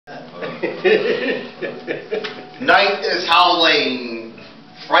Night is howling,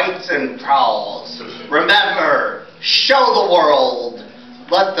 frights and prowls. Remember, show the world.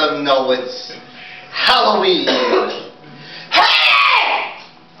 Let them know it's Halloween.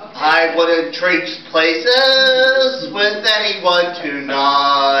 I wouldn't trade places with anyone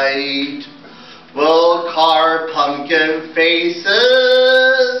tonight. We'll carve pumpkin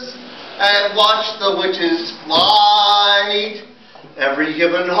faces and watch the witches' flight. Every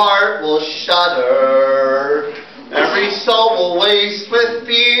human heart will shudder. Every soul will waste with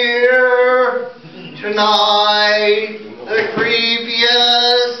fear. Tonight, the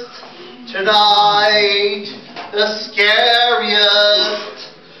creepiest. Tonight, the scariest.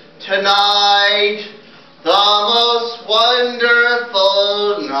 Tonight, the most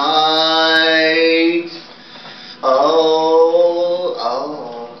wonderful night. Oh.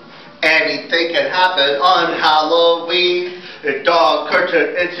 Anything can happen on Halloween. Your dog could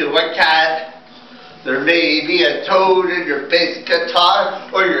turn into a cat. There may be a toad in your bass guitar,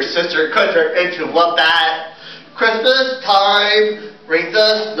 or your sister could turn into a bat. Christmas time brings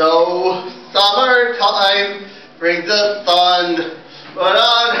the snow. Summertime brings the sun. But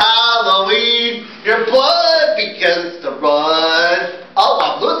on Halloween, your blood begins to run. Oh,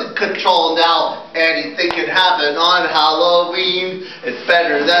 I'm losing control now. Anything can happen on Halloween. It's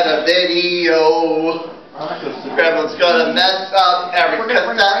better than a video. Grandma's gonna mess up every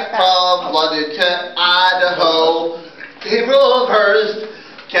cassette from London to Idaho. April 1st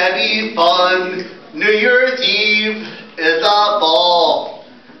can be fun. New Year's Eve is a ball.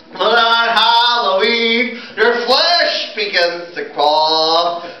 But on Halloween, your flesh begins to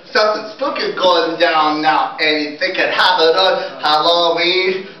crawl. Something spooky going down now. Anything can happen on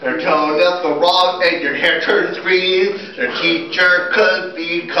Halloween. Your tone up the wrong and your hair turns green. Your teacher could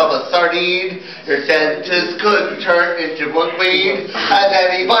become a sardine. Your dentist could turn into a queen. Has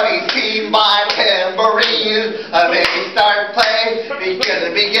anybody seen my tambourine? I may start playing,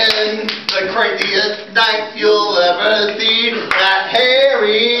 begin. The craziest night you'll ever see. That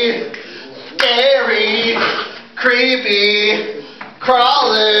hairy, scary, creepy,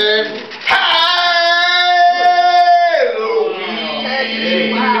 crawling Halloween.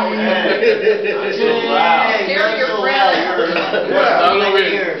 Wow. Scare your breath.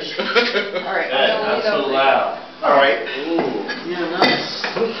 All right. That's so loud. All right. Yeah, nice.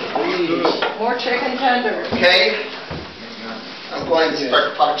 More chicken tenders. Okay. I'm going to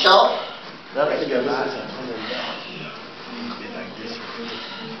start Poncho.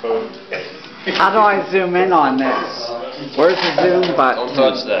 How do I zoom in on this? Where's the zoom button? Don't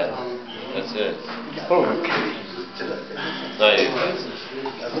touch that. That's it. Okay. Not you.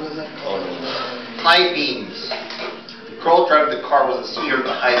 Oh, no. High beams. The girl driving the car was a senior at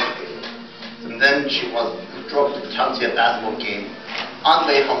the high school. And then she drove to town to see a basketball game. On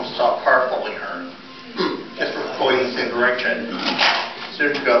the way home, she saw a car following her. Just for going in the same direction.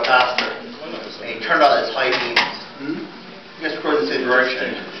 Soon to go faster. And he turned on his high beams. Just going in the same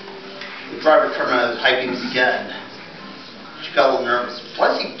direction. The driver turned on his high beams again. She got a little nervous.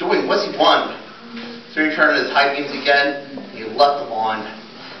 What is he doing? What's he want? So he turned on his high beams again. And he left them on.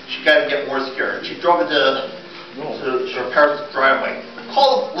 She got to get more scared. She drove into her parents' driveway.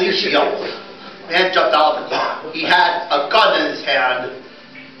 Called the police. She yelled. The man jumped out of the car. He had a gun in his hand.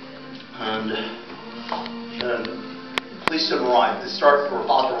 And the police didn't arrive. They started for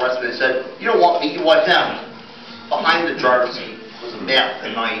about to arrest him. They said, "You don't want me, you want him." Behind the driver's seat was a man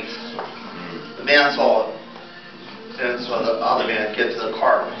with a knife. The man saw it. And so the other man get to the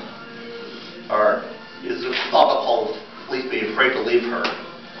car. Or is it thought to call the police, being afraid to leave her.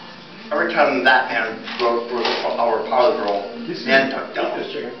 Every time that man drove our power girl, the man tucked down,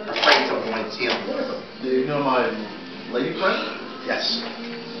 afraid someone might see him. Do you know my lady friend? Yes.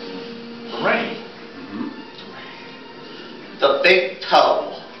 Lorraine. The big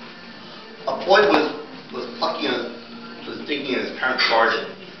toe. A boy was digging in his parents' garden.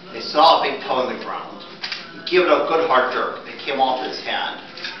 They saw a big toe in the ground. He gave it a good hard jerk. It came off his hand.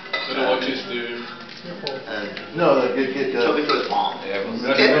 No, get Took it to his mom.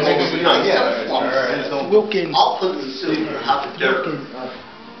 Wilkins. I'll put in the soup and have the dirt.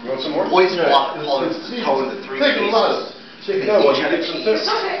 You want some more? Boys walk calling the toe into three Take a lot of chicken. No, well, you get some soup. It's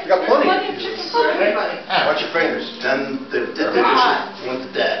okay. You got plenty. Plenty of chicken for everybody. Watch your fingers. Then the dishes went to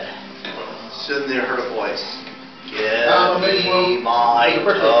bed. Soon they heard a voice. Give me my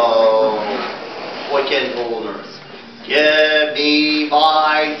toe. Boy getting older. Give me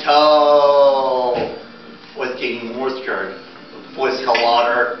my toe. Boy's getting more scared. The voice got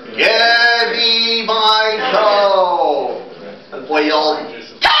louder. Give me my toe. The boy yelled,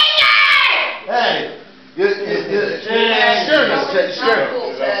 Hey! Sure, It's not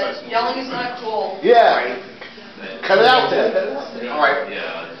cool, Ted. Yelling is not cool. Yeah. Cut it out then. Alright.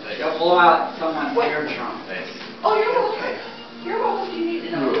 Yeah. Thanks. Don't blow out someone's eardrum. Thanks. Oh, you're welcome. You're welcome. You need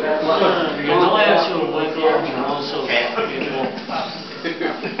to know. Don't ask for what cards and also Okay.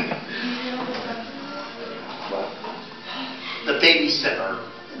 The babysitter.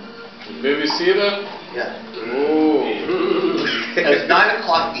 Babysitter? Yeah. Ooh. It's 9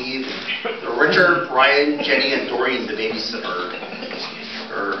 o'clock in the evening. The Richard, Brian, Jenny, and Dorian, the babysitter,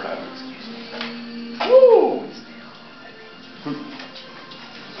 Woo.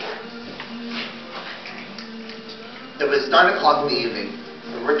 It was 9 o'clock in the evening.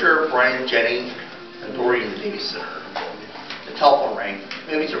 The Richard, Brian, Jenny, and Dorian, the babysitter. The telephone rang.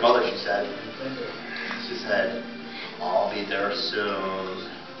 Maybe it's your mother, she said. She said, I'll be there soon.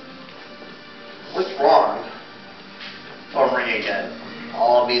 What's wrong? Phone ringing again.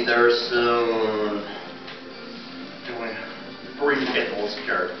 I'll be there soon. Dorian's getting a little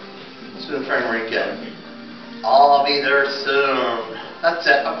scared. Soon the phone ring again. I'll be there soon. That's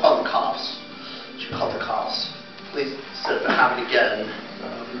it. I'll call the cops. She called the cops. Police said if it happened again,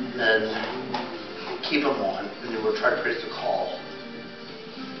 then keep them on, and they will try to trace the call.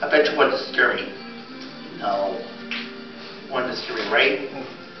 I bet you wanted to scare me. No. Wanted to scare me, right?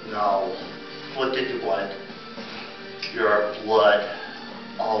 No. What did you want? Your blood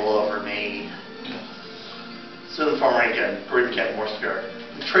all over me. Soon the phone rang again. Dorian getting more scared.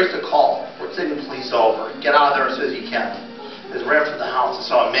 We traced the call. We're sending the police over. Get out of there as soon as you can. As we ran from the house, I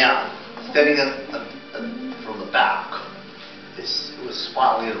saw a man standing from the back. It was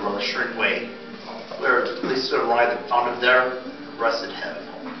smiling in a rather strange way. Where the police arrived and found him there, arrested him.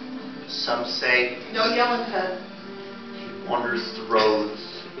 Some say No yelling, Ted. he wanders the roads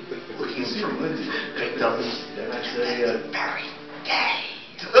looking for victims very gay.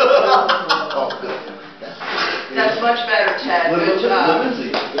 Oh, good. That's much better, Ted. Good job.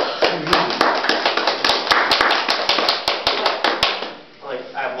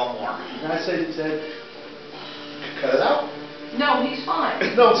 I have one more. Can I say, cut it out? No, he's fine.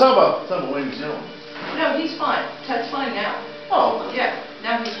 No, tell me what he's doing. No, he's fine. Ted's fine now. Oh. Yeah,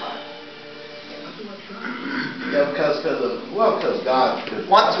 now he's fine. Yeah, because God.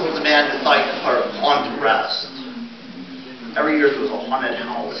 Once there was a man who thought he could put a haunted rest. Every year there was a haunted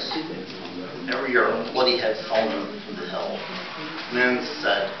house. Every year a bloody head fell from the hill. The man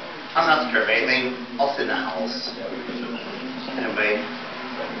said, I'm not scared of anything. I'll sit in the house. Anyway,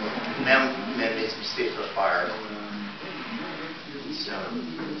 the man made some sticks for the fire. So,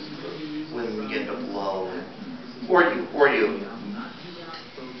 when we get to blow, or you.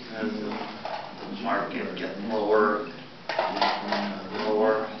 And the market get lower.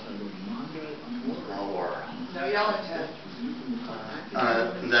 Lower. No yelling, Ted.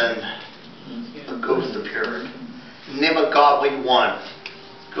 And then a ghost appeared. In the name of God, what do you want?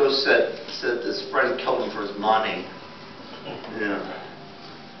 The ghost said this friend killed him for his money. Yeah.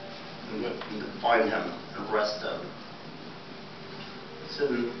 And find him and arrest him.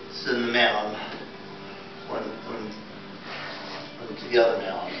 Send the man went to the other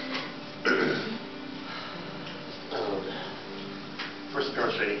man. First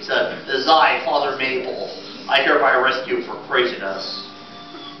appearance reading, he said, "It is I, Father Mabel. I hereby arrest you for craziness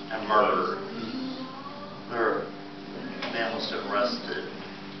and murder." The man was arrested.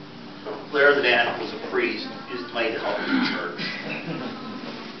 Later, the man who was a priest used money to help the church.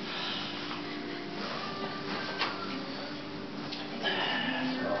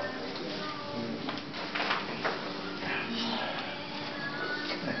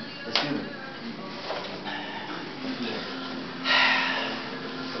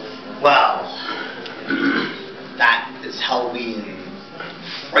 Wow, that is Halloween.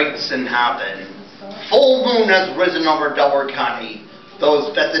 Frights and happen. Full moon has risen over Delaware County. Those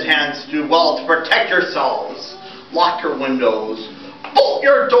vested hands do well to protect yourselves. Lock your windows. Bolt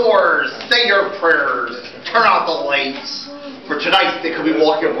your doors. Say your prayers. Turn out the lights. For tonight they could be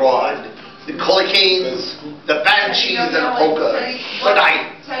walking abroad. The Collicanes, the Banshees, and the Polkas. Good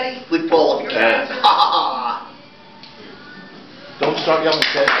night. Teddy. Sleep well if you can. Ha ha ha. Don't start yelling,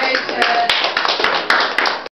 Ted. Hey, Ted.